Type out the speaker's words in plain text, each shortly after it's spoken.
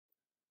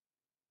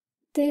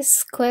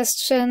This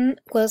question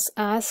was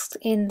asked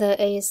in the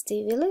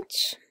ASD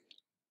village.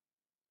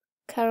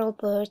 Carol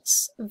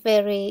Bird's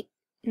very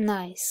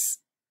nice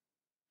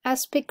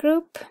Asperger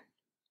group.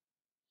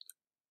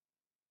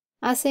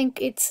 I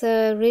think it's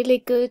a really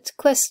good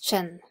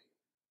question.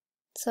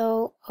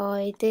 So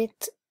I did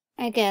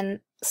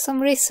again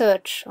some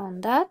research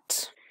on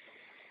that.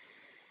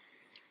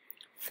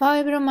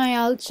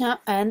 Fibromyalgia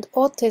and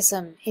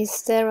autism,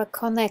 is there a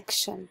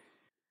connection?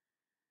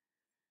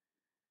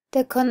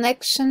 The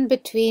connection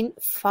between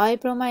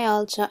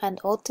fibromyalgia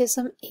and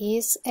autism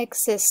is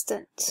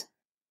existent.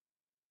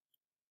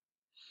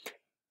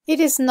 It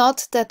is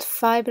not that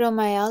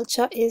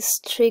fibromyalgia is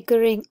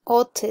triggering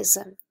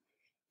autism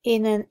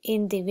in an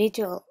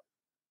individual.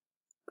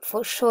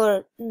 For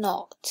sure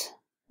not.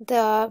 They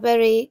are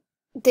very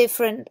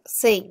different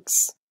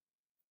things.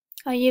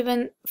 I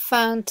even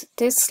found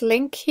this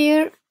link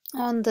here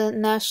on the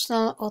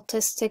National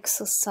Autistic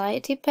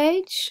Society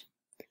page.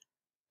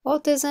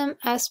 Autism,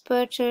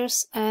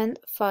 Asperger's and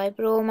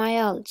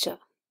fibromyalgia.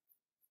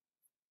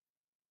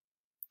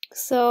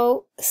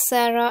 So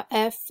Sarah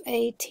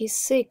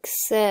F86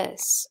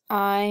 says,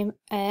 I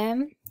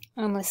am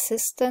an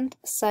assistant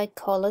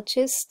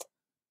psychologist,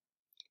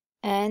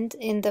 and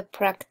in the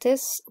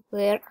practice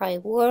where I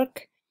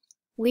work,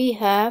 we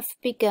have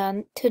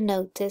begun to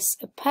notice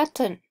a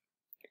pattern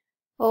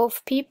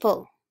of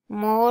people,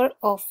 more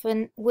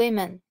often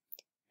women,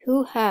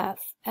 who have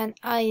an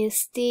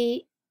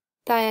ISD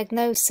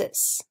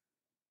diagnosis,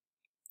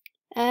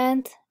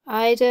 and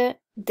either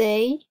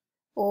they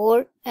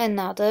or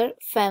another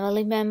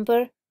family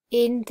member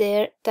in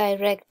their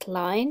direct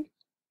line,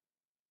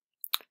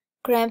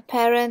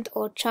 grandparent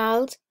or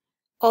child,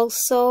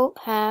 also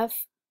have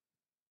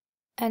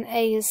an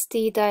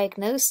ASD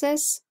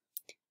diagnosis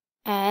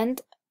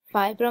and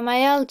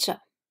fibromyalgia.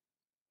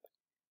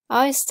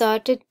 I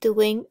started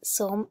doing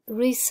some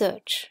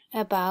research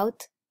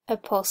about a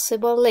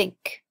possible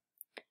link,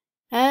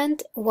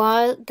 and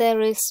while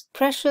there is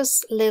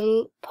precious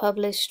little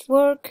published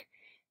work,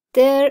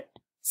 there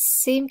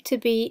seem to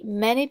be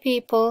many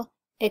people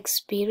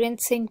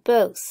experiencing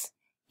both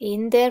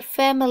in their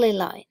family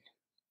line.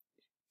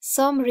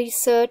 Some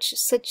research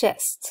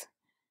suggests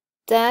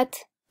that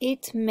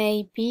it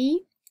may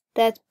be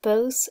that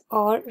both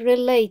are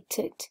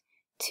related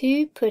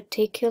to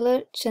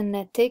particular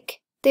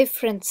genetic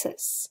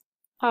differences.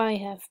 I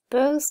have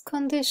both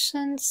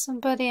conditions,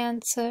 somebody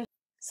answered.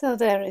 So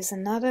there is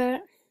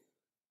another,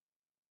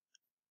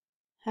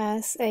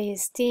 has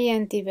ASD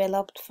and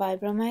developed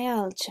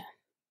fibromyalgia.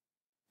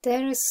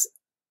 There is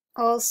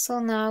also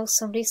now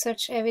some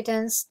research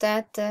evidence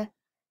that the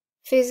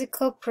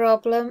physical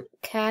problem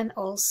can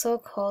also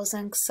cause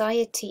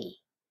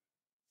anxiety.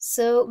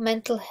 So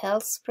mental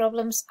health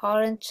problems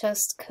aren't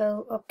just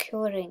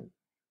co-occurring.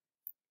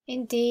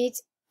 Indeed,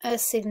 a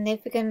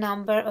significant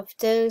number of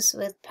those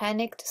with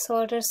panic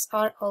disorders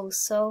are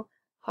also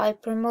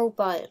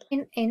hypermobile.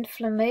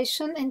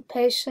 Inflammation in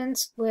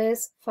patients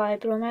with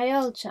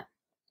fibromyalgia.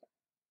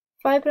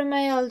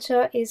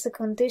 Fibromyalgia is a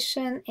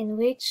condition in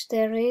which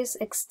there is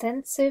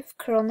extensive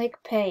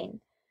chronic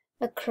pain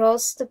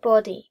across the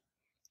body,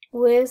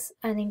 with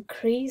an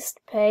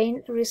increased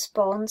pain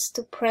response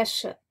to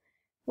pressure,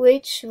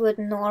 which would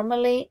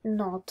normally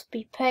not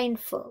be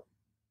painful.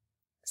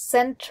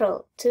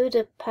 Central to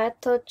the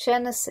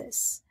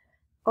pathogenesis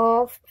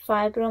of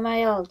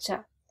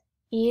fibromyalgia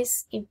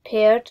is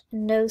impaired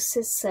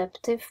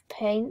nociceptive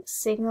pain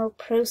signal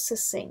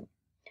processing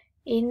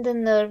in the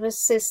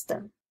nervous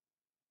system.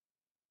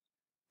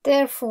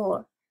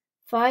 Therefore,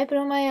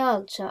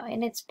 fibromyalgia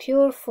in its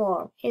pure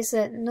form is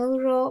a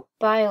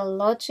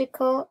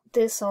neurobiological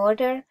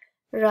disorder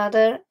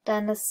rather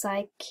than a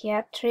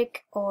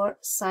psychiatric or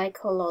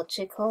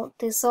psychological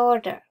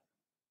disorder.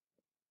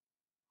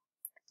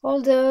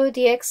 Although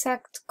the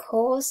exact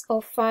cause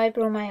of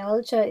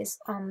fibromyalgia is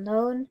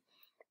unknown,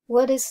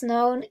 what is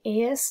known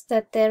is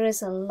that there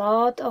is a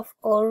lot of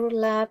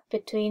overlap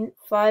between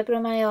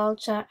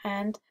fibromyalgia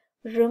and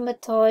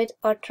rheumatoid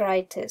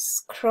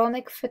arthritis,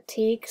 chronic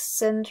fatigue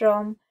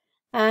syndrome,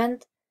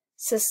 and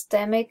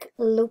systemic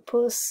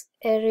lupus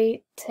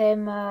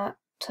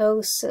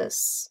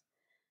erythematosus.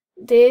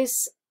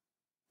 These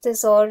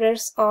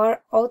disorders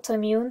are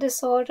autoimmune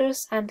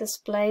disorders and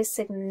display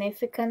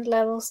significant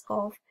levels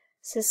of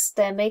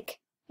systemic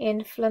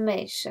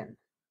inflammation.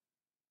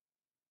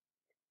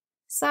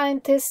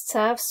 Scientists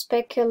have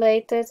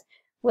speculated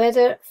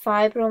whether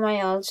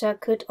fibromyalgia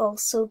could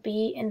also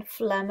be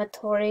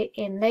inflammatory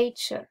in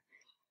nature,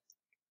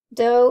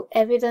 though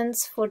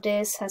evidence for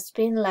this has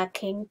been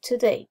lacking to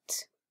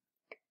date.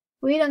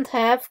 We don't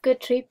have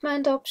good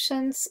treatment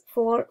options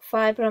for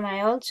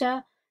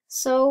fibromyalgia,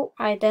 so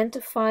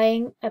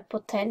identifying a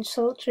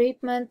potential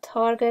treatment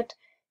target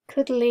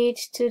could lead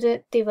to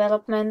the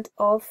development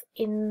of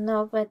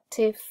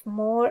innovative,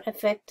 more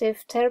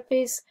effective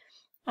therapies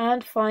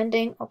and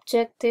finding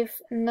objective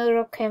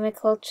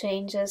neurochemical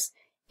changes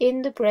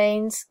in the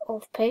brains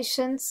of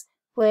patients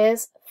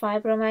with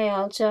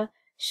fibromyalgia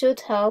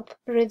should help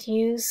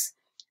reduce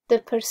the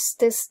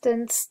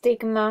persistent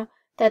stigma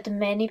that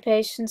many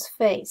patients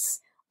face,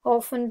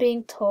 often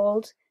being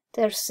told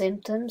their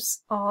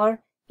symptoms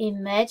are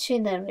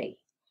imaginary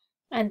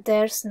and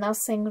there's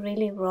nothing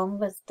really wrong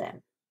with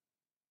them.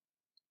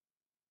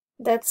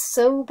 That's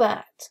so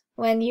bad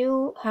when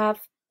you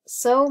have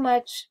so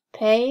much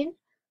pain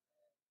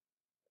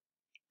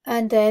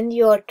and then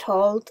you're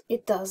told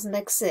it doesn't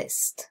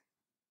exist.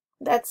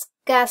 That's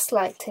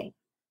gaslighting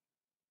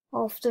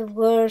of the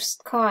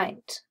worst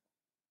kind.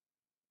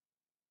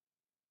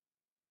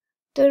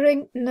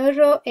 During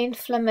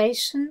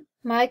neuroinflammation,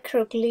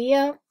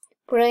 microglia,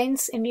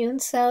 brain's immune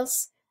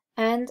cells,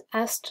 and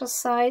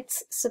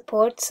astrocytes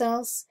support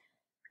cells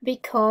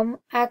become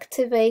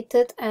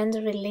activated and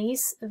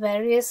release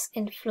various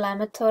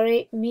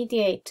inflammatory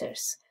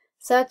mediators,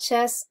 such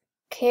as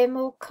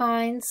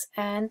chemokines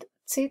and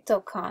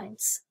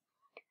cytokines.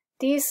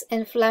 These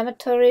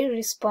inflammatory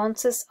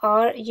responses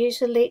are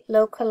usually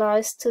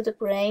localized to the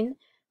brain,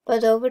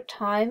 but over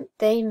time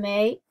they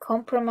may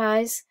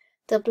compromise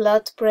the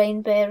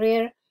blood-brain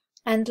barrier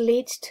and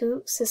lead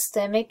to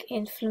systemic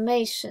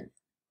inflammation.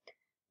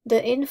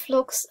 The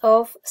influx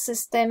of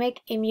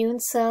systemic immune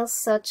cells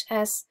such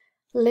as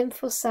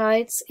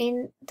lymphocytes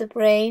in the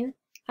brain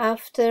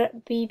after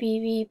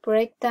BBB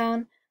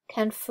breakdown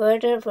can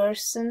further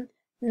worsen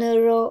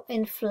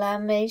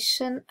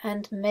neuroinflammation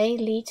and may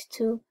lead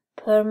to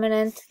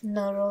permanent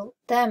neural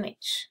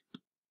damage.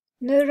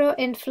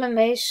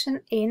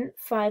 Neuroinflammation in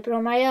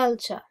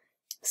fibromyalgia.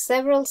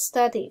 Several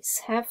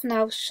studies have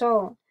now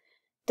shown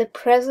the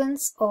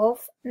presence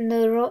of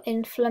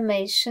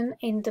neuroinflammation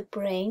in the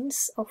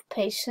brains of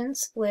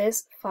patients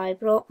with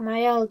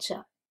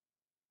fibromyalgia.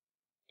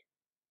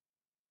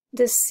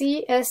 The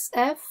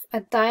CSF,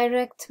 a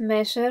direct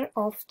measure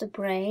of the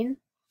brain,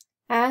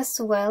 as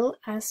well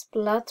as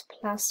blood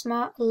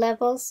plasma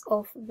levels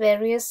of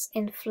various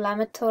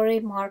inflammatory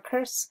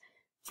markers,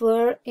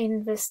 were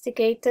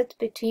investigated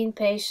between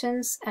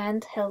patients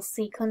and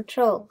healthy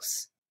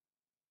controls.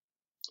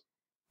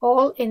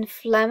 All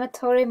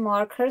inflammatory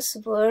markers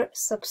were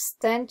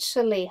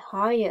substantially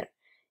higher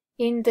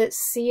in the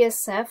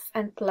CSF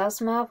and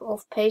plasma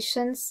of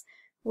patients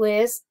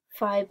with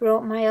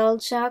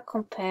fibromyalgia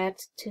compared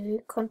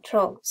to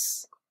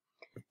controls.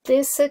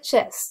 This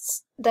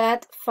suggests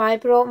that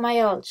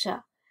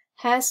fibromyalgia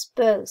has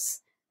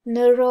both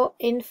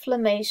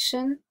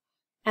neuroinflammation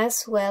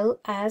as well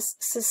as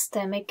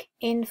systemic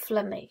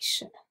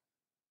inflammation.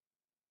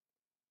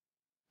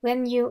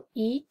 When you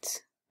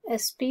eat a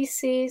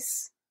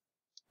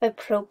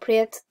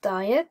species-appropriate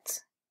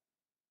diet,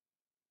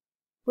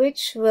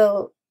 which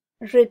will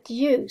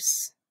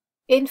reduce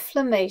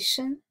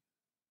inflammation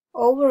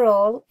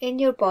overall in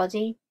your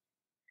body,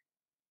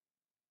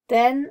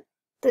 then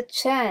the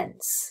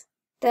chance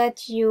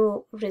that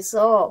you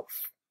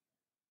resolve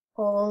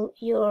all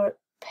your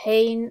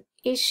pain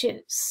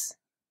issues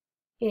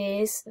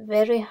is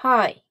very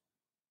high.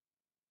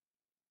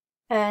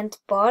 And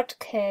Bart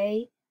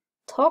K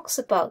talks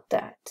about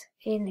that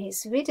in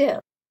his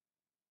video.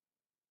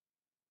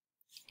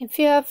 If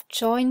you have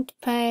joint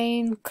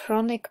pain,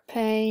 chronic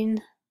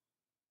pain,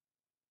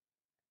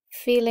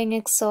 feeling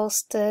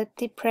exhausted,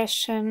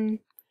 depression,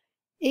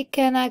 it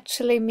can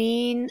actually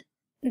mean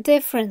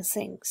different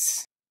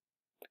things.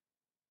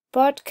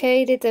 Bart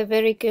K did a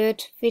very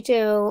good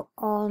video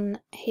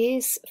on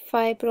his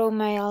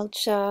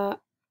fibromyalgia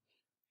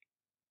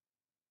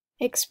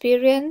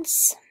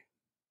experience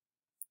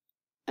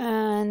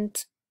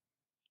and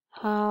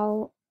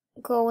how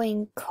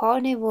going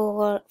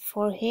carnivore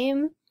for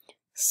him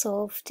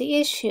solved the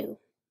issue.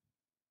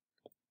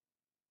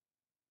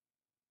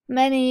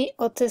 Many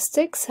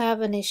autistics have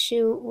an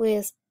issue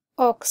with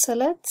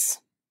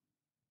oxalates,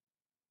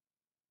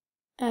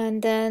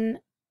 and then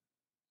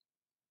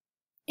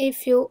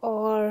if you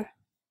are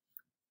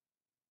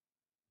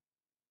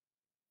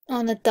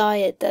on a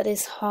diet that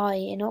is high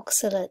in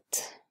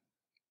oxalate,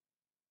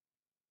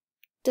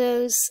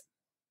 those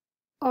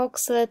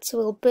oxalates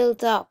will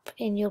build up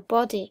in your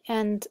body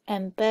and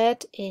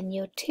embed in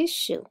your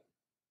tissue,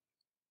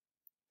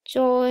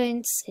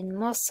 joints, in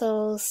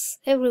muscles,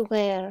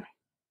 everywhere.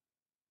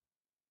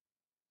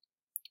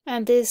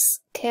 And this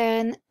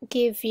can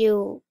give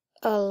you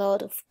a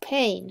lot of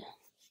pain.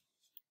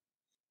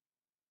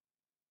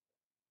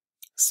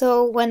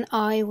 So when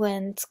I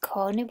went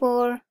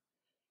carnivore,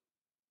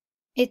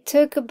 it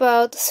took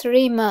about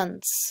 3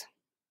 months,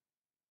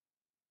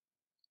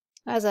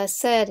 as I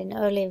said in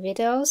early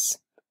videos,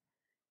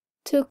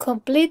 to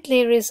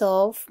completely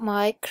resolve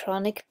my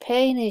chronic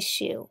pain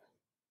issue.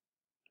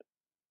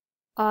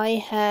 I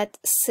had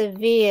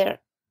severe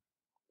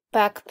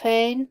back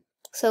pain,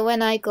 so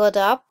when I got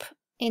up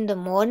in the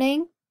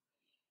morning,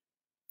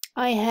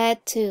 I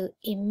had to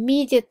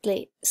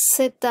immediately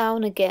sit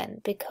down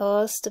again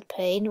because the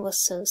pain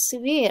was so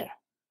severe.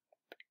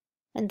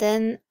 And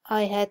then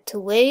I had to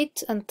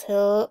wait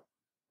until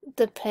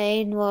the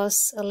pain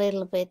was a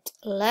little bit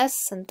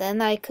less, and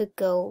then I could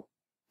go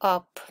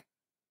up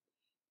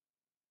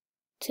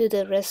to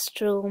the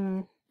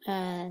restroom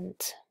and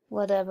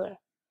whatever.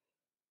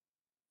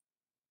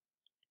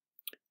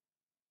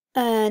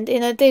 And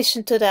in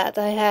addition to that,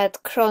 I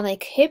had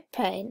chronic hip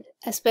pain,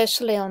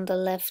 especially on the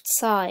left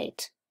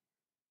side.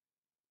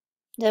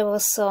 There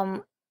was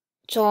some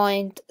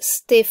joint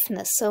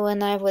stiffness, so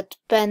when I would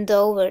bend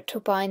over to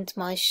bind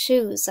my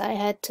shoes, I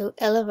had to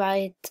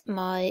elevate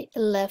my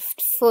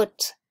left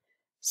foot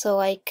so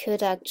I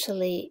could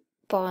actually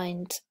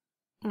bind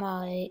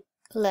my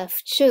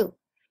left shoe.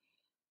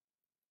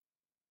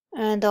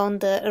 And on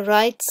the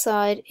right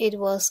side, it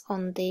was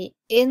on the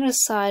inner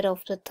side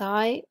of the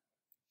thigh.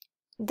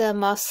 The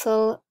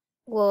muscle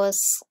was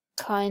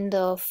kind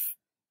of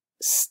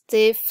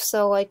stiff,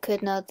 so I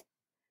could not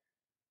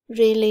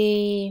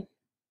really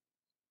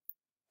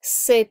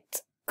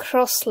sit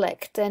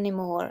cross-legged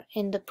anymore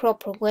in the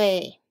proper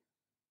way.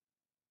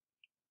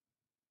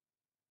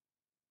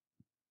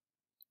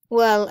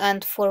 Well,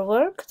 and for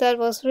work, that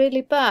was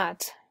really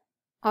bad.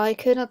 I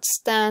could not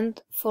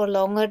stand for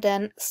longer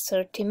than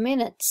 30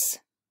 minutes.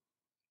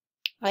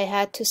 I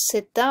had to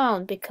sit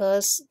down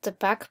because the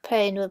back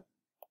pain would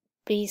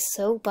be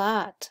so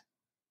bad.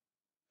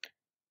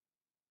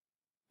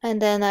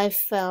 And then I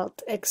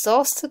felt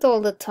exhausted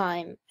all the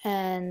time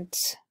and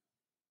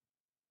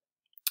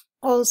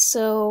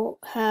also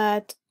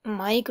had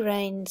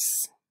migraines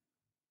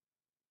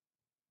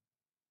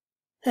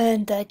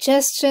and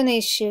digestion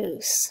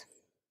issues.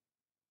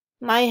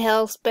 My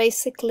health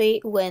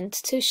basically went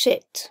to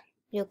shit,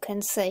 you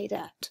can say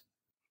that.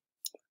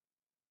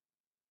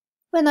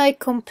 When I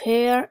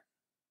compare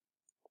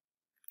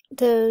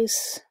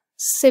those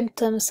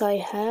symptoms I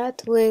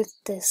had with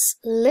this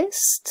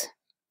list,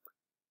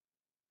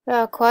 there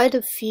are quite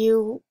a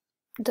few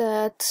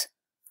that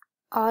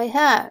I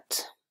had.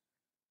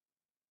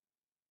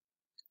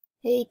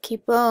 Achy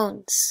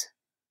bones,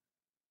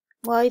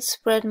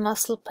 widespread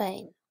muscle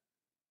pain,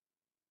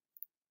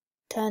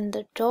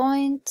 tender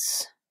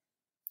joints,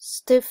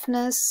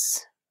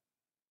 stiffness,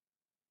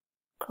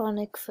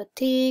 chronic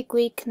fatigue,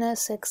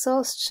 weakness,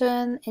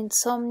 exhaustion,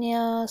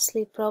 insomnia,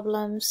 sleep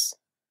problems.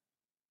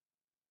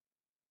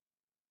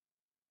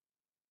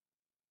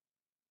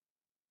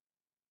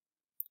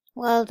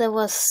 Well, there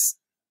was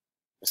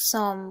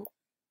some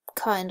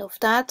kind of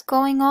that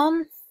going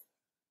on.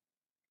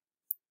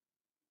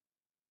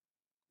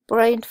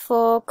 Brain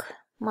fog,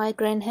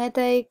 migraine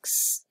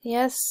headaches,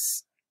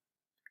 yes.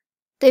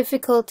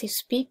 Difficulty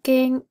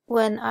speaking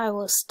when I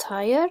was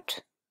tired.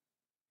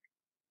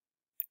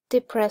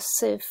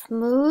 Depressive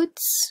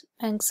moods,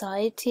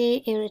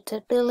 anxiety,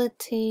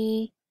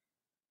 irritability.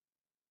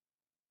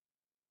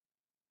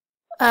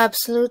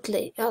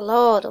 Absolutely, a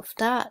lot of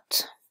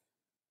that.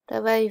 There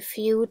are very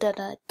few that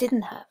I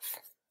didn't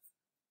have.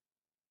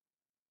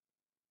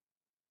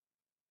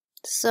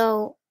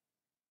 So,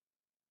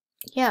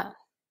 yeah,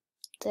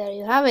 there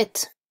you have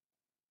it.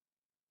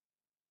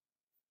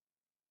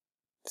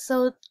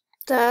 So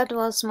that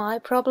was my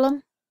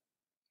problem.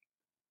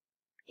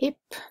 Hip,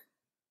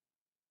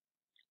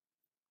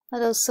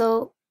 but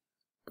also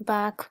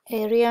back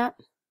area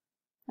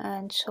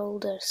and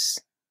shoulders.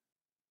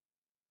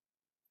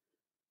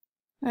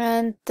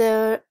 And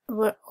there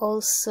were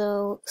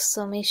also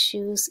some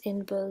issues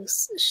in both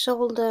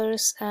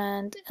shoulders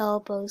and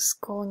elbows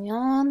going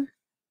on.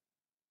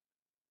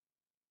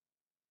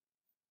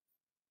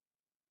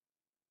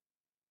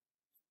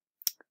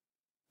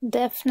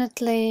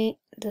 Definitely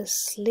the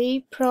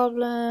sleep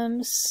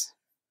problems,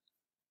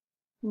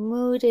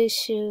 mood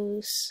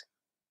issues,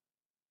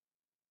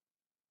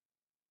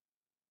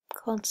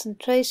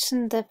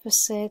 concentration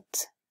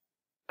deficit,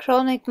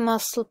 chronic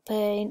muscle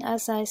pain,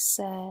 as I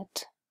said.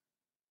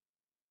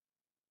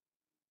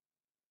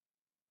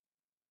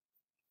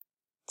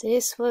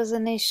 This was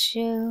an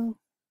issue.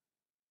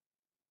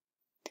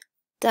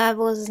 That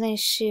was an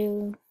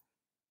issue.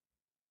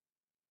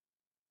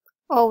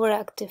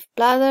 Overactive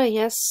bladder,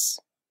 yes.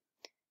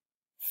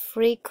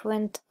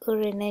 Frequent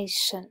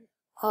urination.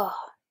 Oh,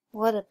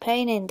 what a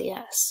pain in the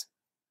ass.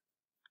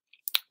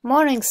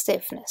 Morning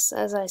stiffness,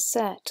 as I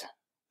said.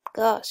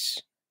 Gosh.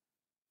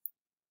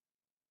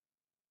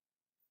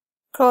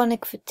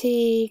 Chronic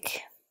fatigue.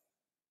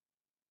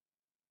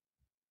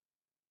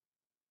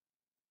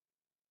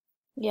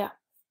 Yeah,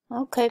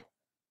 okay.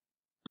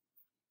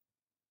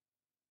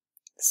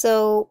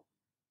 So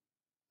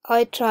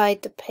I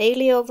tried the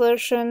paleo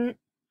version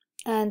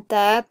and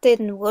that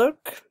didn't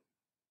work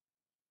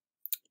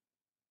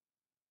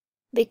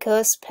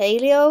because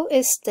paleo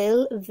is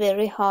still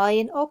very high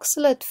in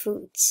oxalate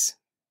foods.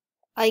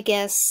 I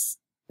guess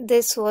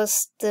this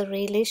was the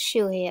real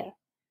issue here.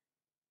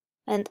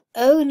 And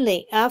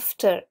only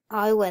after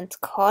I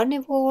went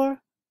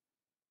carnivore,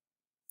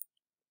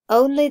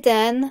 only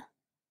then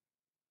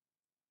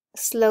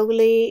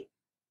slowly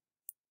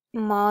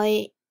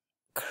my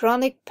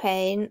chronic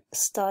pain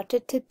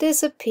started to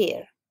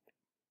disappear.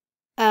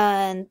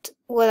 And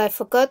what I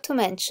forgot to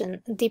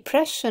mention,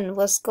 depression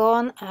was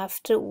gone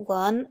after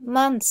 1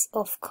 month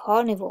of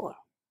carnivore.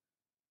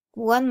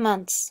 1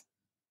 month.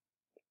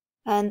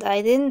 And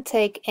I didn't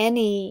take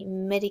any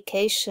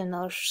medication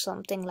or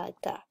something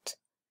like that.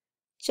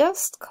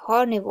 Just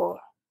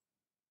carnivore.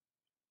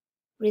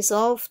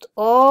 resolved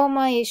all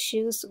my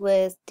issues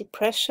with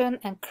depression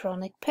and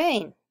chronic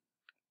pain.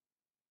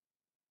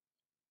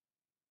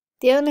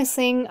 The only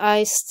thing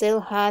I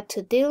still had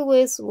to deal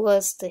with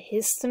was the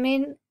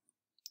histamine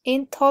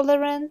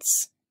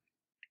intolerance,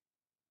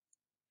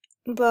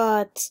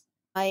 but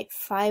my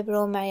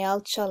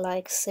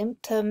fibromyalgia-like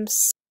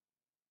symptoms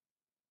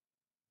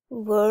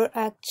were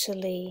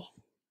actually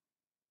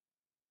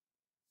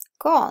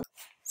gone.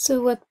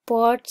 So what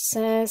Bart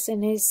says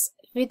in his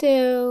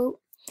video,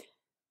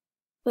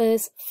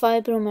 with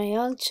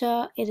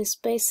fibromyalgia, it is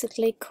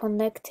basically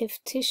connective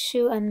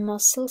tissue and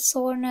muscle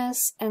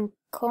soreness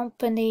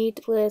accompanied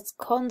with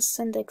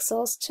constant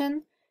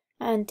exhaustion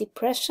and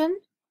depression.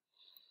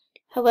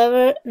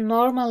 However,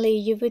 normally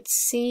you would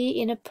see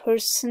in a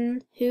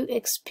person who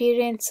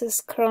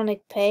experiences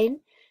chronic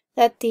pain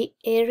that the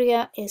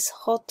area is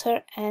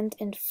hotter and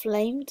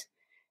inflamed.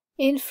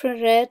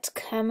 Infrared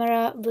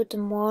camera would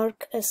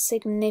mark a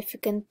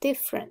significant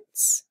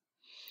difference.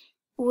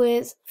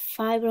 With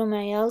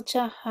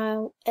fibromyalgia,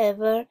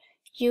 however,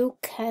 you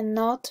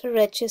cannot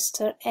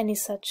register any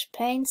such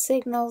pain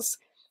signals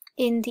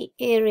in the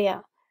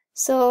area,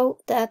 so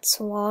that's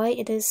why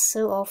it is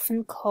so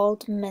often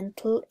called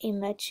mental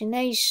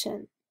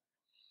imagination.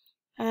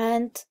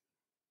 And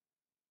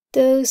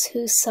those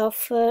who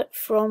suffer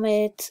from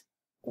it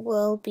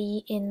will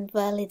be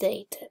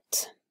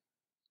invalidated,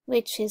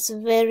 which is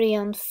very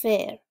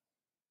unfair,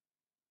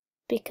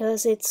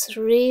 because it's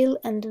real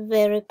and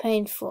very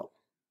painful.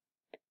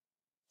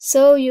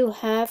 So you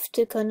have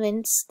to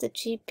convince the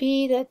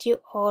GP that you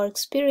are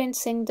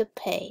experiencing the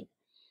pain.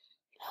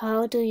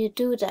 How do you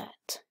do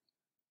that?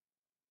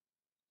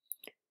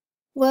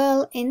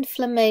 Well,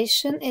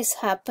 inflammation is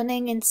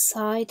happening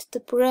inside the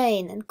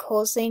brain and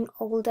causing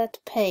all that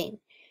pain.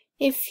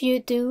 If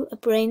you do a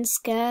brain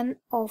scan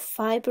of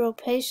fibro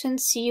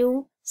patients,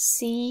 you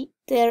see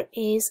there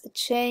is a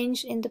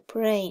change in the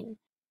brain.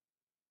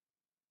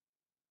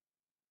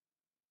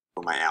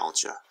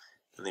 Fibromyalgia,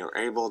 and they were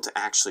able to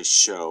actually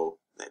show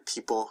that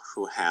people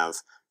who have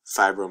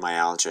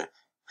fibromyalgia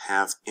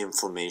have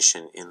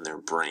inflammation in their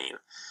brain.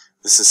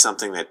 This is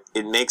something that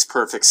it makes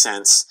perfect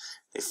sense.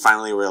 They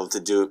finally were able to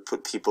do it,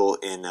 put people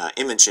in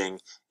imaging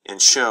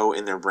and show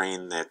in their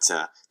brain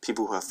that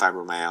people who have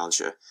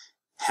fibromyalgia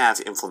have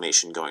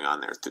inflammation going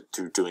on there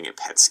through doing a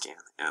PET scan.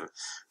 And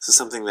this is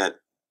something that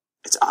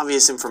it's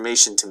obvious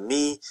information to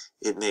me.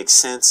 It makes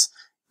sense,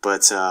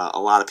 but a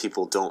lot of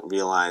people don't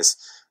realize,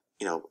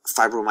 you know,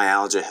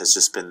 fibromyalgia has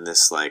just been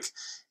this like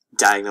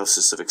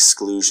diagnosis of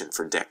exclusion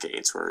for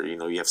decades, where, you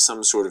know, you have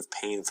some sort of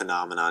pain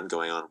phenomenon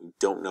going on. We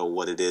don't know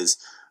what it is,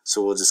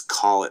 so we'll just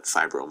call it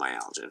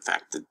fibromyalgia. In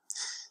fact, the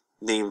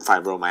name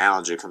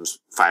fibromyalgia comes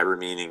fiber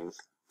meaning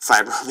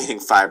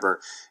fiber,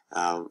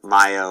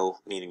 myo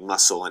meaning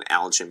muscle, and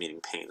algia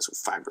meaning pain. So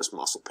fibrous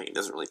muscle pain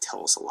doesn't really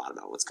tell us a lot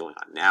about what's going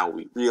on. Now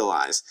we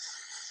realize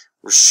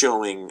we're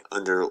showing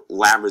under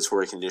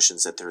laboratory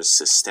conditions that there is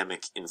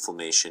systemic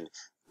inflammation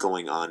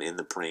going on in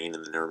the brain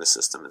and the nervous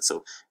system. And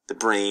so the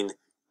brain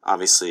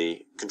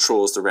obviously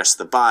controls the rest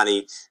of the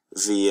body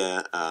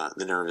via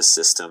the nervous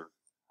system.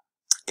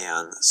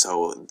 And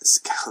so this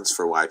accounts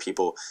for why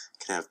people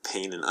can have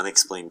pain in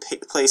unexplained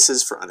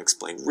places for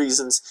unexplained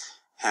reasons,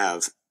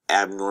 have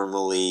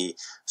abnormally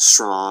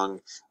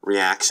strong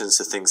reactions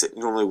to things that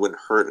normally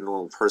wouldn't hurt a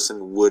normal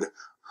person would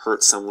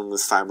hurt someone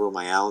with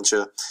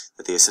fibromyalgia,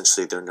 that they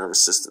essentially, their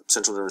nervous system,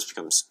 central nervous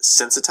becomes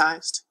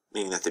sensitized,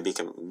 meaning that they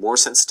become more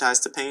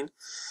sensitized to pain.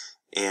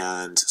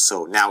 And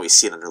so now we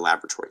see it under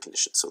laboratory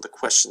conditions. So the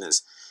question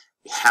is,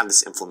 we have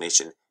this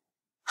inflammation,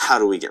 how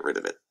do we get rid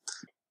of it?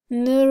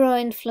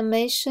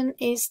 Neuroinflammation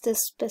is the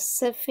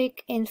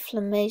specific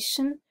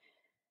inflammation,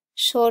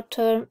 short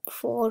term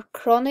for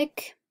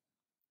chronic,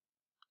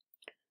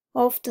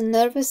 of the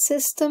nervous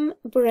system,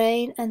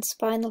 brain and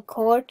spinal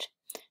cord.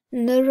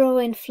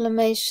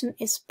 Neuroinflammation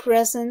is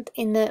present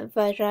in a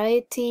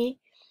variety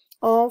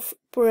of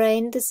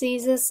brain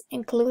diseases,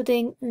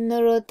 including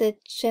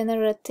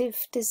neurodegenerative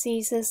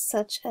diseases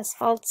such as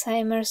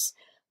Alzheimer's,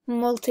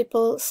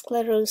 multiple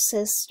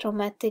sclerosis,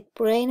 traumatic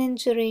brain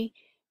injury,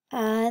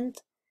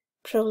 and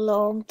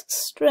prolonged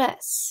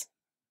stress.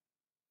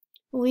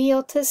 We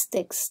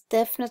autistics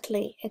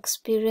definitely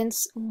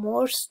experience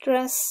more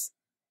stress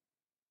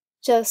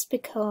just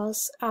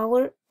because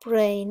our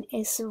brain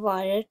is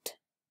wired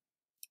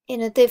in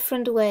a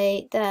different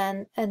way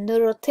than a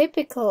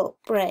neurotypical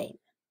brain.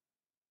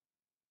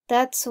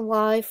 That's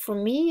why for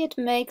me it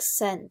makes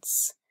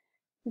sense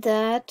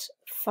that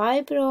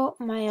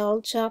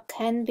fibromyalgia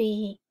can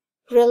be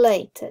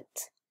related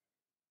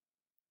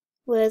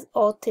with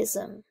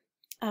autism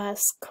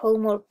as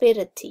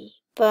comorbidity,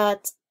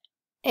 but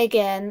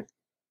again,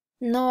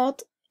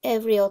 not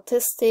every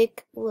autistic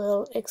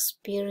will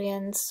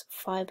experience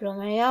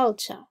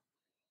fibromyalgia.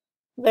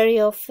 Very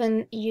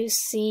often you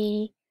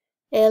see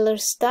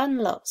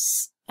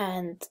Ehlers-Danlos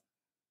and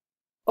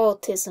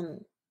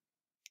autism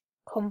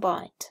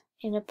combined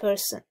in a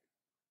person.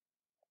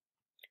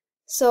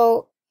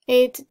 So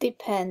it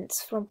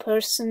depends from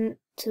person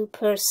to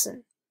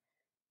person.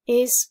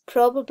 Is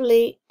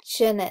probably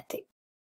genetic.